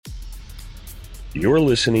You're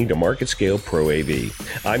listening to Market Scale Pro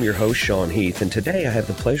AV. I'm your host, Sean Heath, and today I have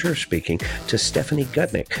the pleasure of speaking to Stephanie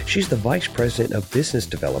Gutnick. She's the Vice President of Business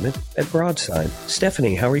Development at Broadsign.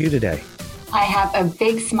 Stephanie, how are you today? I have a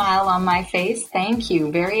big smile on my face. Thank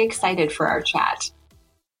you. Very excited for our chat.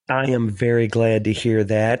 I am very glad to hear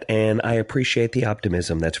that, and I appreciate the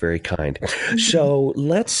optimism. That's very kind. So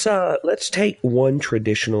let's take one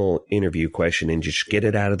traditional interview question and just get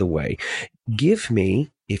it out of the way. Give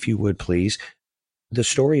me, if you would please, the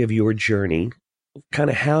story of your journey, kind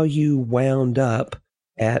of how you wound up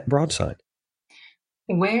at Broadsign.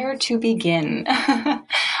 Where to begin?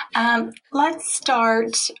 Let's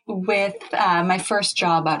start with my first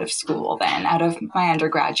job out of school then, out of my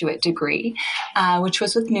undergraduate degree, which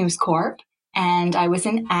was with News Corp, and I was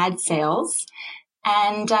in ad sales.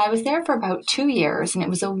 And I was there for about 2 years, and it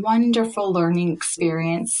was a wonderful learning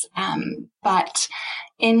experience. But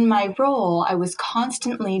in my role, I was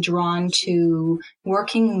constantly drawn to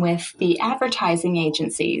working with the advertising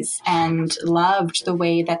agencies and loved the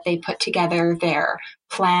way that they put together their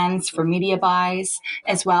plans for media buys,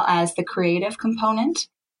 as well as the creative component.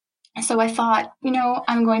 So I thought,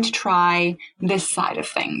 I'm going to try this side of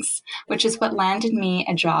things, which is what landed me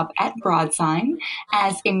a job at Broadsign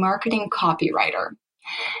as a marketing copywriter.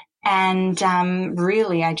 And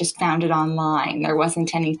really, I just found it online. There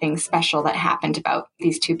wasn't anything special that happened about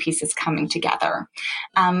these two pieces coming together.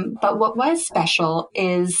 But what was special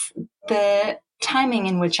is the timing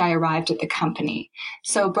in which I arrived at the company.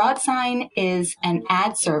 So Broadsign is an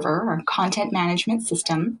ad server or content management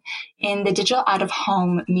system in the digital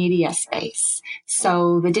out-of-home media space.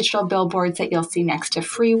 So the digital billboards that you'll see next to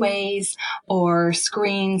freeways or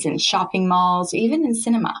screens in shopping malls, even in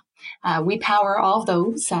cinema. We power all of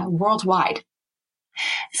those worldwide.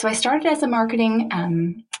 So I started as a marketing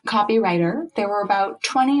copywriter. There were about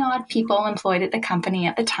 20 odd people employed at the company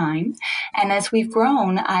at the time. And as we've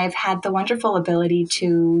grown, I've had the wonderful ability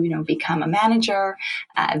to, become a manager,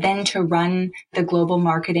 then to run the global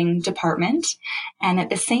marketing department. And at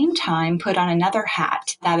the same time, put on another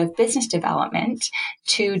hat, that of business development,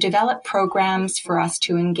 to develop programs for us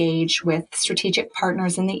to engage with strategic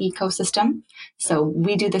partners in the ecosystem. So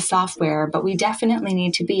we do the software, but we definitely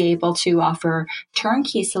need to be able to offer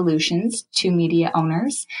turnkey solutions to media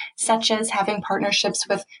owners, such as having partnerships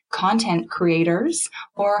with content creators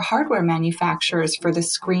or hardware manufacturers for the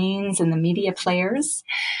screens and the media players.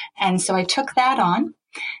 And so I took that on.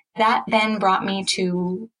 That then brought me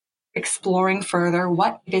to exploring further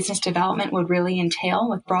what business development would really entail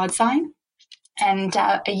with Broadsign. And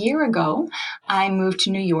a year ago, I moved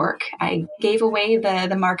to New York. I gave away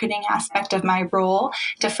the marketing aspect of my role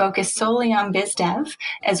to focus solely on biz dev,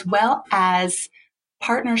 as well as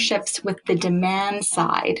partnerships with the demand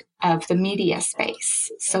side of the media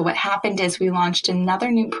space. So what happened is we launched another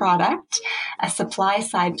new product, a supply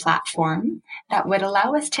side platform that would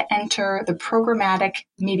allow us to enter the programmatic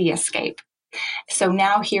mediascape. So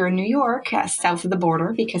now here in New York, south of the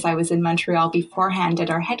border, because I was in Montreal beforehand at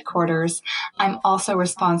our headquarters, I'm also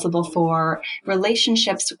responsible for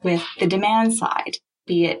relationships with the demand side,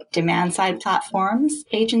 be it demand side platforms,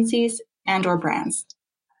 agencies, and or brands.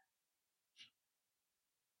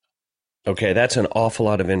 Okay, that's an awful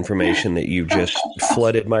lot of information that you just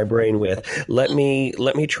flooded my brain with. Let me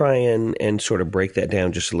try and sort of break that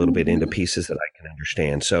down just a little bit into pieces that I can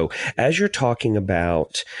understand. So, as you're talking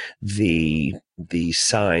about the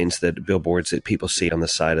signs, the billboards that people see on the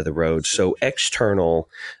side of the road, so external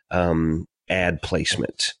ad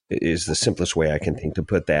placement is the simplest way I can think to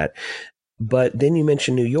put that. But then you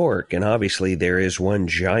mentioned New York, and obviously there is one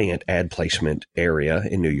giant ad placement area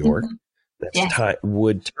in New York. Mm-hmm. That's Yes.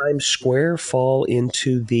 Would Times Square fall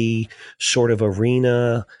into the sort of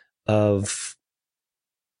arena of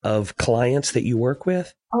clients that you work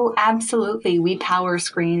with? Oh, absolutely. We power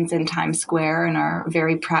screens in Times Square and are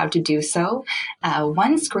very proud to do so.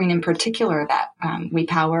 One screen in particular that we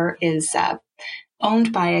power is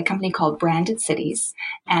owned by a company called Branded Cities,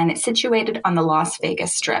 and it's situated on the Las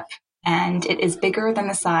Vegas Strip. And it is bigger than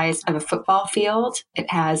the size of a football field. It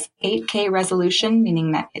has 8K resolution,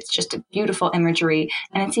 meaning that it's just a beautiful imagery,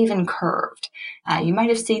 and it's even curved. You might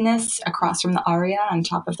have seen this across from the Aria on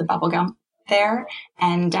top of the bubblegum there,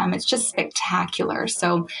 and it's just spectacular.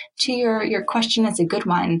 So to your question is a good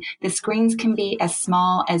one. The screens can be as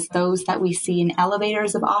small as those that we see in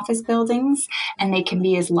elevators of office buildings, and they can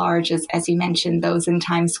be as large as you mentioned, those in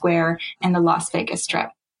Times Square and the Las Vegas Strip.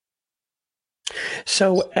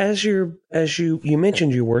 So as you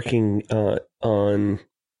mentioned, you're working on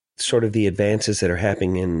sort of the advances that are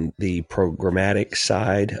happening in the programmatic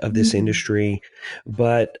side of this industry,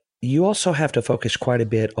 but you also have to focus quite a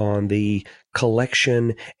bit on the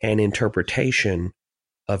collection and interpretation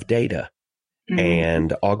of data. Mm-hmm.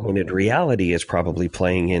 And augmented reality is probably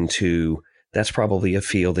playing into that's probably a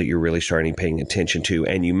field that you're really starting paying attention to.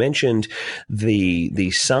 And you mentioned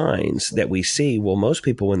the signs that we see. Well, most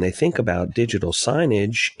people, when they think about digital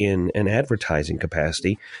signage in an advertising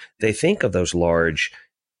capacity, they think of those large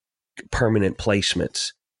permanent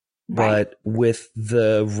placements. Right. But with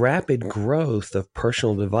the rapid growth of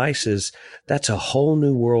personal devices, that's a whole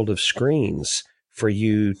new world of screens for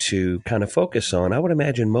you to kind of focus on. I would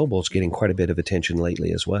imagine mobile's getting quite a bit of attention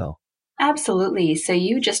lately as well. Absolutely. So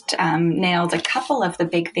you just nailed a couple of the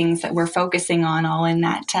big things that we're focusing on all in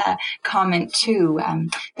that comment too.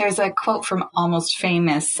 There's a quote from Almost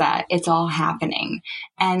Famous, it's all happening.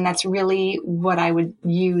 And that's really what I would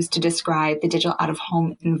use to describe the digital out of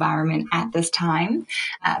home environment at this time,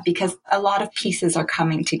 because a lot of pieces are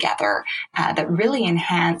coming together that really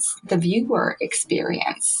enhance the viewer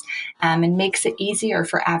experience and makes it easier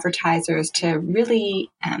for advertisers to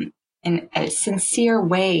really in a sincere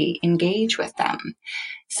way engage with them.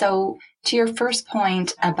 So to your first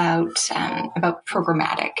point about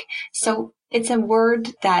programmatic, so it's a word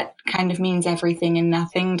that kind of means everything and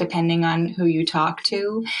nothing depending on who you talk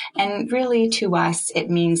to. And really to us, it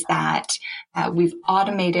means that we've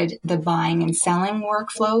automated the buying and selling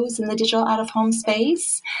workflows in the digital out of home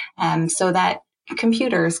space so that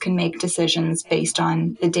computers can make decisions based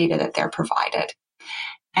on the data that they're provided.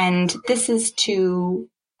 And this is to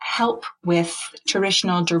help with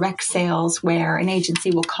traditional direct sales where an agency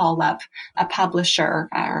will call up a publisher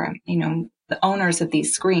or, the owners of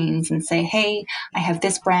these screens and say, hey, I have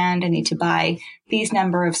this brand. I need to buy these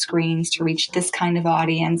number of screens to reach this kind of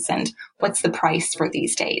audience. And what's the price for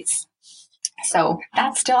these days? So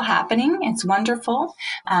that's still happening. It's wonderful.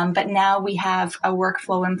 But now we have a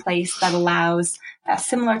workflow in place that allows,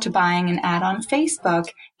 similar to buying an ad on Facebook,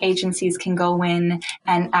 agencies can go in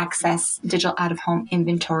and access digital out of home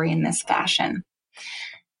inventory in this fashion.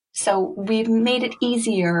 So we've made it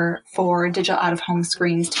easier for digital out of home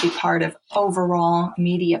screens to be part of overall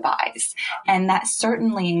media buys. And that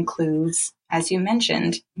certainly includes, as you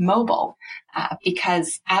mentioned, mobile,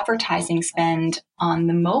 because advertising spend on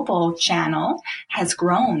the mobile channel has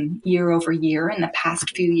grown year over year in the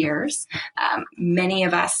past few years. Many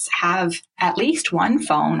of us have at least one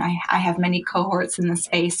phone. I have many cohorts in the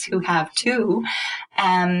space who have two.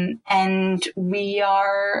 And we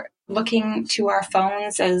are looking to our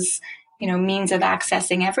phones as means of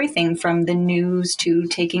accessing everything from the news to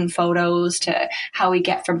taking photos to how we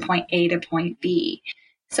get from point A to point B.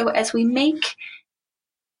 So as we make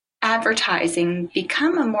advertising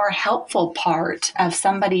become a more helpful part of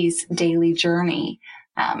somebody's daily journey,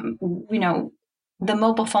 the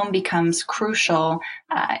mobile phone becomes crucial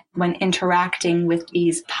when interacting with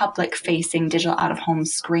these public-facing digital out-of-home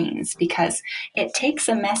screens because it takes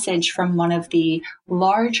a message from one of the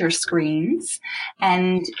larger screens,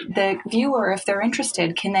 and the viewer, if they're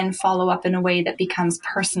interested, can then follow up in a way that becomes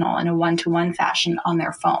personal in a one-to-one fashion on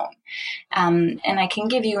their phone. And I can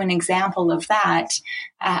give you an example of that.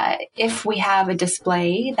 If we have a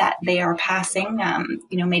display that they are passing,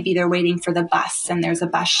 maybe they're waiting for the bus and there's a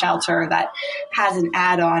bus shelter that has an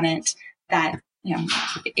ad on it that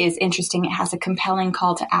is interesting. It has a compelling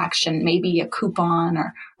call to action, maybe a coupon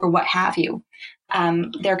or what have you.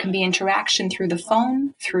 There can be interaction through the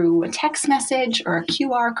phone, through a text message or a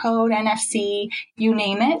QR code, NFC, you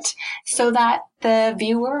name it, so that the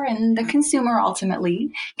viewer and the consumer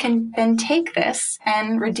ultimately can then take this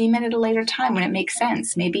and redeem it at a later time when it makes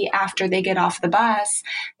sense. Maybe after they get off the bus,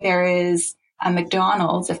 there is a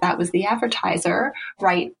McDonald's, if that was the advertiser,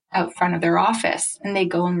 right out front of their office, and they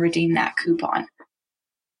go and redeem that coupon.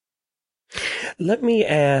 Let me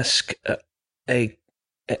ask a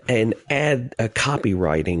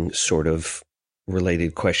copywriting sort of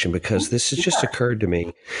related question, because this has just occurred to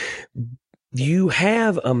me. You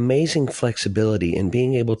have amazing flexibility in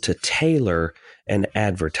being able to tailor an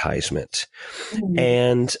advertisement. Mm-hmm.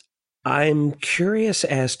 And I'm curious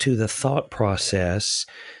as to the thought process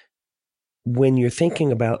when you're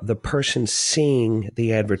thinking about the person seeing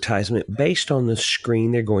the advertisement based on the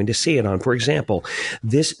screen they're going to see it on. For example,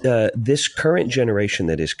 this current generation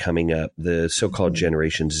that is coming up, the so-called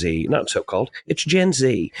Generation Z, not so-called, it's Gen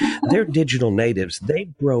Z. They're digital natives.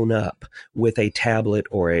 They've grown up with a tablet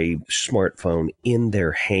or a smartphone in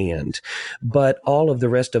their hand. But all of the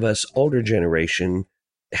rest of us, older generation,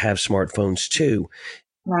 have smartphones too.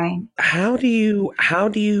 Right. How do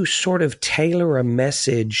you sort of tailor a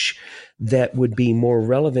message that would be more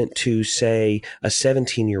relevant to, say, a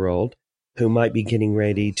 17-year-old who might be getting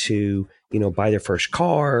ready to buy their first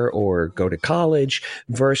car or go to college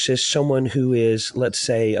versus someone who is, let's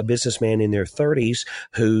say, a businessman in their 30s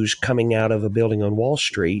who's coming out of a building on Wall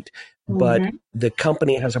Street, but Mm-hmm. the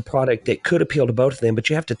company has a product that could appeal to both of them, but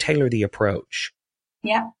you have to tailor the approach.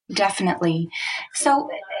 Yeah, definitely. So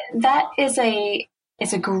that is a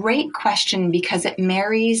great question because it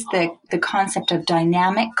marries the concept of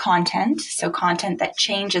dynamic content, so content that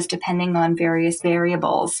changes depending on various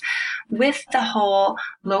variables, with the whole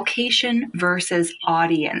location versus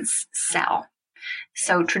audience sell.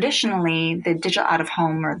 So traditionally, the digital out of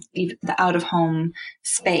home or the out of home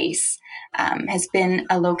space has been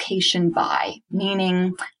a location buy,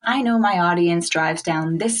 meaning I know my audience drives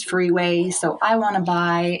down this freeway, so I want to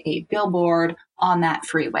buy a billboard on that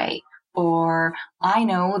freeway. Or I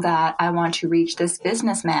know that I want to reach this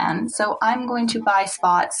businessman, so I'm going to buy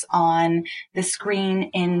spots on the screen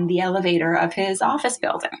in the elevator of his office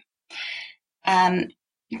building. Um,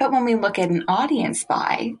 but when we look at an audience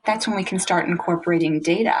buy, that's when we can start incorporating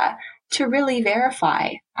data to really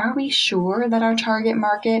verify, are we sure that our target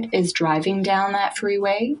market is driving down that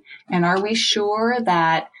freeway? And are we sure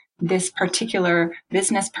that this particular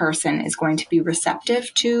business person is going to be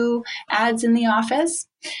receptive to ads in the office?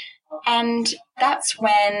 And that's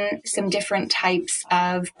when some different types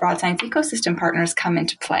of BroadSign ecosystem partners come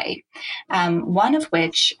into play. One of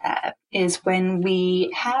which is when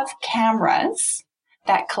we have cameras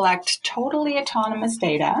that collect totally autonomous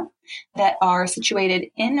data that are situated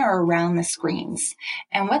in or around the screens.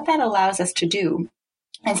 And what that allows us to do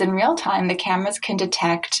is in real time, the cameras can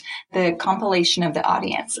detect the compilation of the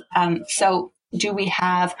audience. So do we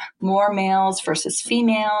have more males versus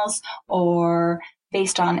females, or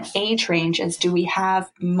based on age ranges, do we have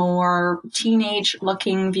more teenage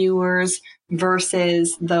looking viewers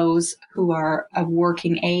versus those who are of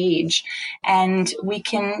working age? And we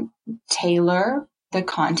can tailor the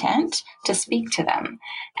content to speak to them.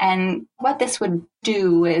 And what this would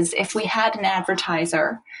do is if we had an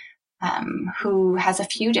advertiser who has a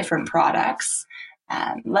few different products,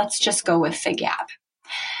 let's just go with FigApp.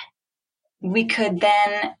 We could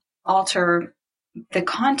then alter the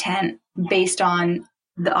content based on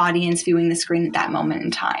the audience viewing the screen at that moment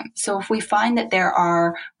in time. So if we find that there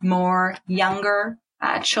are more younger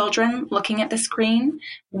children looking at the screen,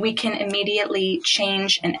 we can immediately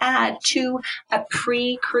change an ad to a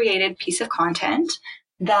pre-created piece of content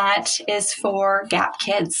that is for Gap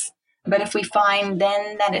kids. But if we find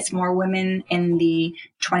then that it's more women in the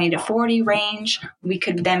 20 to 40 range, we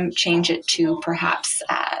could then change it to perhaps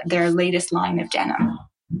their latest line of denim.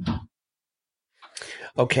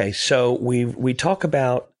 Okay, so we talk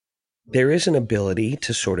about there is an ability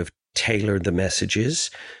to sort of tailor the messages,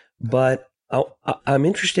 but I'm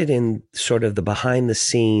interested in sort of the behind the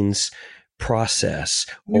scenes process,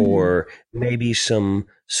 or maybe some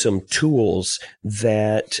tools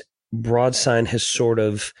that BroadSign has sort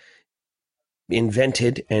of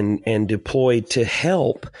invented and deployed to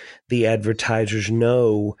help the advertisers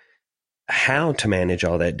know how to manage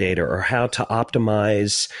all that data or how to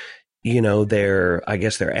optimize their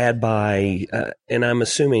ad buy. And I'm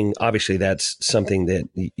assuming obviously that's something that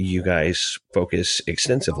you guys focus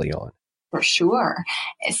extensively on. For sure,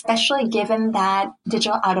 especially given that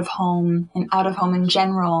digital out of home and out of home in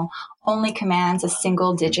general only commands a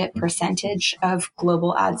single digit percentage of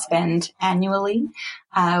global ad spend annually.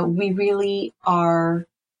 We really are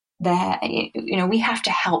we have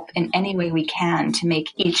to help in any way we can to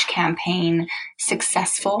make each campaign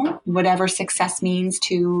successful, whatever success means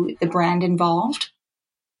to the brand involved,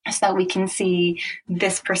 so that we can see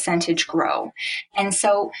this percentage grow. And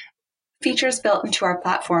so features built into our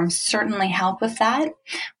platform certainly help with that.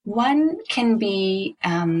 One can be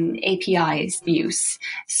APIs use.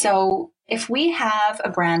 So if we have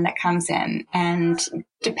a brand that comes in and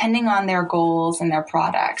depending on their goals and their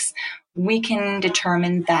products, we can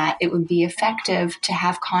determine that it would be effective to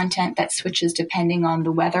have content that switches depending on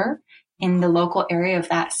the weather in the local area of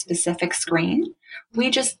that specific screen.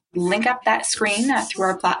 We just link up that screen through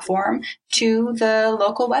our platform to the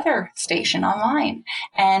local weather station online.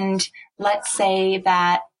 And let's say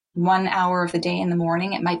that 1 hour of the day in the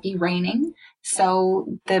morning, it might be raining.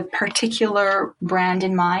 So the particular brand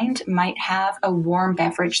in mind might have a warm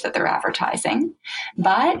beverage that they're advertising.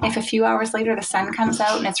 But if a few hours later the sun comes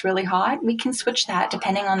out and it's really hot, we can switch that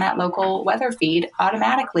depending on that local weather feed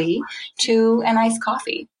automatically to an iced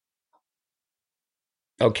coffee.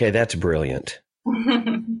 Okay, that's brilliant.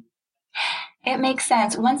 It makes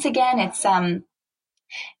sense. Once again,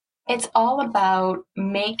 it's all about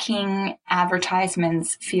making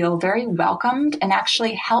advertisements feel very welcomed and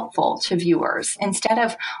actually helpful to viewers instead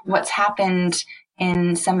of what's happened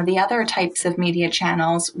in some of the other types of media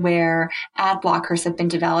channels where ad blockers have been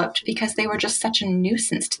developed because they were just such a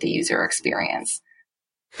nuisance to the user experience.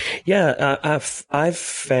 Yeah, I've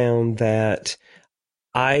found that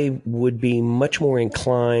I would be much more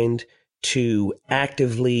inclined to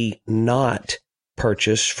actively not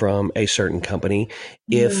purchase from a certain company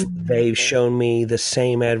if they've shown me the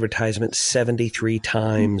same advertisement 73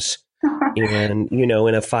 times in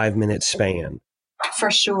a 5-minute span.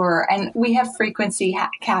 For sure. And we have frequency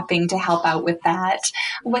capping to help out with that.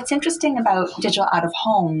 What's interesting about digital out of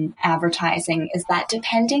home advertising is that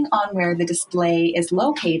depending on where the display is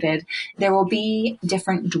located, there will be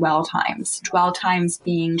different dwell times. Dwell times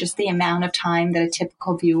being just the amount of time that a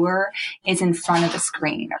typical viewer is in front of a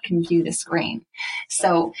screen or can view the screen.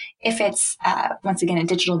 So if it's, once again, a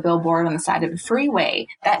digital billboard on the side of a freeway,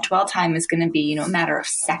 that dwell time is going to be, a matter of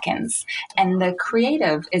seconds. And the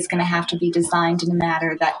creative is going to have to be designed in a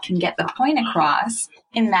manner that can get the point across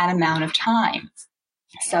in that amount of time.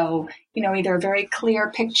 So, either a very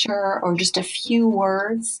clear picture or just a few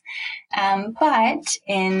words. But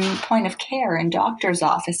in point of care in doctors'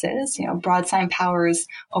 offices, Broadsign powers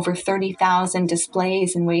over 30,000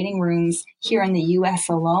 displays and waiting rooms here in the US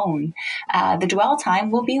alone. The dwell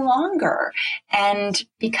time will be longer. And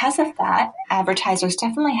because of that, advertisers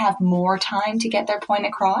definitely have more time to get their point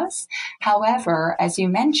across. However, as you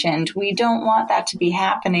mentioned, we don't want that to be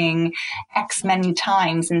happening X many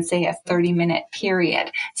times in, say, a 30-minute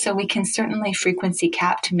period. So we can certainly frequency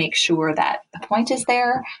cap to make sure that the point is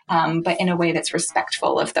there, but in a way that's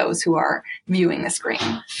respectful of those who are viewing the screen.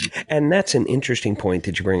 And that's an interesting point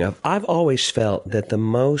that you bring up. I've always felt that the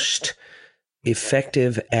most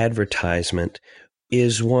effective advertisement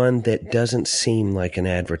is one that doesn't seem like an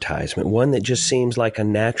advertisement, one that just seems like a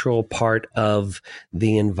natural part of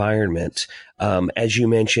the environment. As you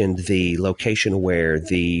mentioned, the location aware,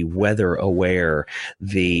 the weather aware,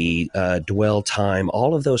 the dwell time,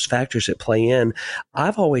 all of those factors that play in.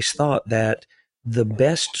 I've always thought that the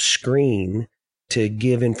best screen to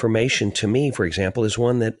give information to me, for example, is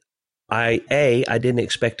one that I didn't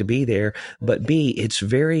expect to be there, but B, it's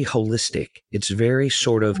very holistic. It's very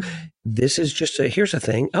sort of, this is just here's a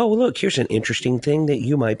thing. Oh, look, here's an interesting thing that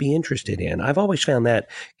you might be interested in. I've always found that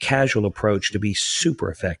casual approach to be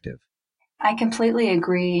super effective. I completely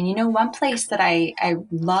agree. And one place that I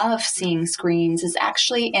love seeing screens is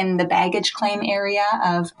actually in the baggage claim area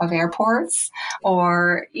of airports,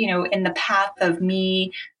 or, in the path of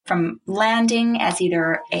me from landing as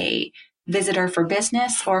either a visitor for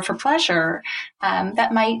business or for pleasure,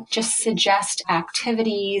 that might just suggest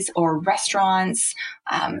activities or restaurants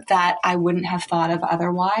that I wouldn't have thought of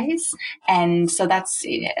otherwise. And so that's,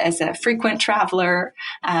 as a frequent traveler,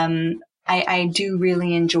 I do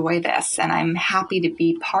really enjoy this, and I'm happy to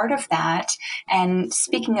be part of that. And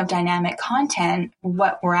speaking of dynamic content,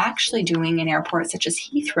 what we're actually doing in airports such as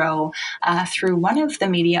Heathrow, through one of the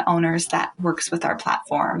media owners that works with our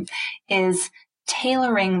platform, is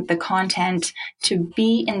tailoring the content to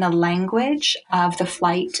be in the language of the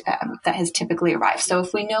flight that has typically arrived. So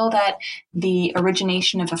if we know that the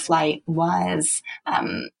origination of a flight was,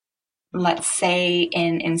 let's say,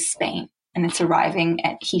 in Spain, and it's arriving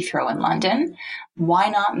at Heathrow in London, why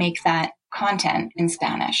not make that content in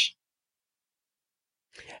Spanish?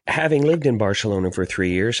 Having lived in Barcelona for 3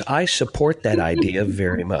 years, I support that idea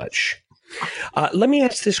very much. Let me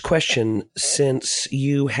ask this question, since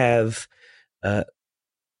you have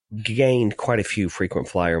gained quite a few frequent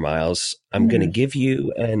flyer miles. I'm going to give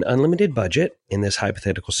you an unlimited budget in this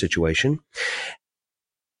hypothetical situation.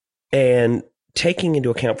 And taking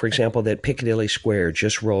into account, for example, that Piccadilly Square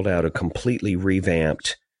just rolled out a completely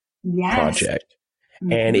revamped project.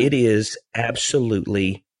 And it is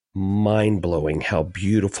absolutely mind-blowing how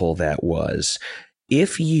beautiful that was.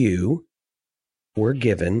 If you were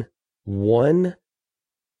given one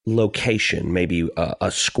location, maybe a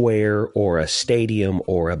square or a stadium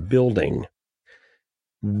or a building,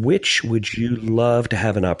 which would you love to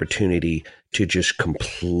have an opportunity to just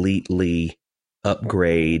completely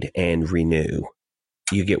upgrade and renew?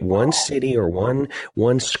 You get one city or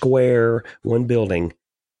one square, one building.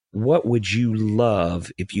 What would you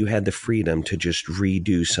love if you had the freedom to just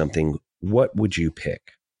redo something? What would you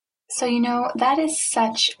pick? So, that is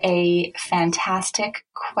such a fantastic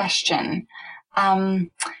question. And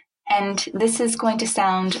this is going to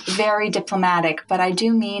sound very diplomatic, but I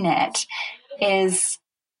do mean it, is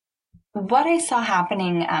what I saw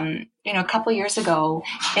happening, a couple years ago,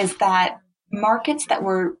 is that markets that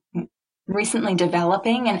were recently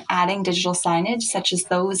developing and adding digital signage, such as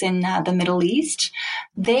those in the Middle East,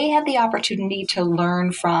 they had the opportunity to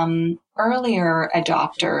learn from earlier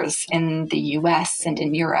adopters in the US and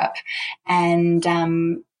in Europe. And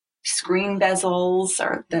screen bezels,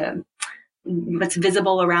 or what's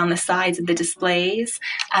visible around the sides of the displays,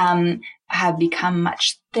 have become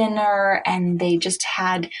much thinner, and they just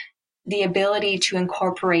had the ability to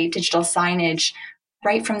incorporate digital signage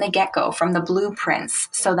right from the get-go, from the blueprints,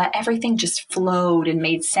 so that everything just flowed and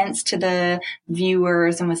made sense to the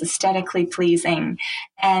viewers and was aesthetically pleasing.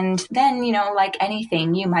 And then, like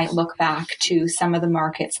anything, you might look back to some of the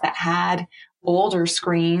markets that had older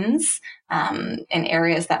screens in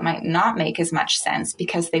areas that might not make as much sense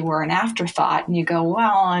because they were an afterthought. And you go,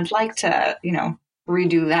 well, I'd like to,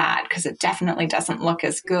 redo that because it definitely doesn't look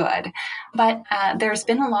as good. But there's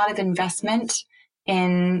been a lot of investment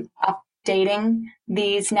in updating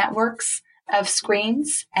these networks of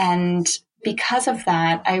screens. And because of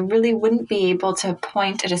that, I really wouldn't be able to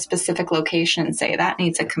point at a specific location and say that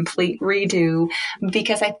needs a complete redo,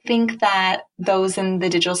 because I think that those in the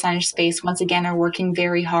digital signage space, once again, are working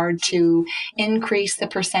very hard to increase the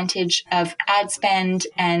percentage of ad spend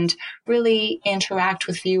and really interact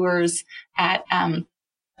with viewers at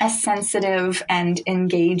a sensitive and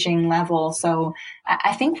engaging level. So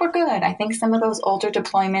I think we're good. I think some of those older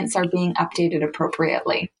deployments are being updated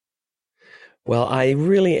appropriately. Well, I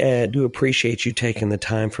really do appreciate you taking the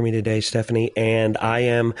time for me today, Stephanie. And I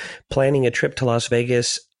am planning a trip to Las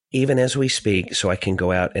Vegas even as we speak, so I can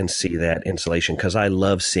go out and see that installation, because I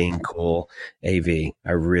love seeing cool AV.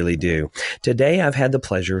 I really do. Today, I've had the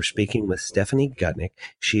pleasure of speaking with Stephanie Gutnick.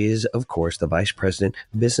 She is, of course, the Vice President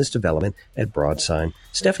of Business Development at Broadsign.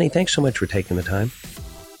 Stephanie, thanks so much for taking the time.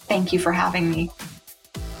 Thank you for having me.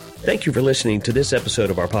 Thank you for listening to this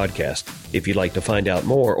episode of our podcast. If you'd like to find out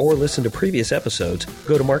more or listen to previous episodes,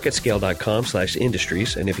 go to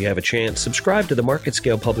marketscale.com/industries. And if you have a chance, subscribe to the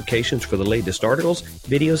MarketScale publications for the latest articles,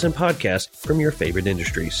 videos, and podcasts from your favorite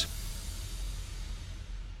industries.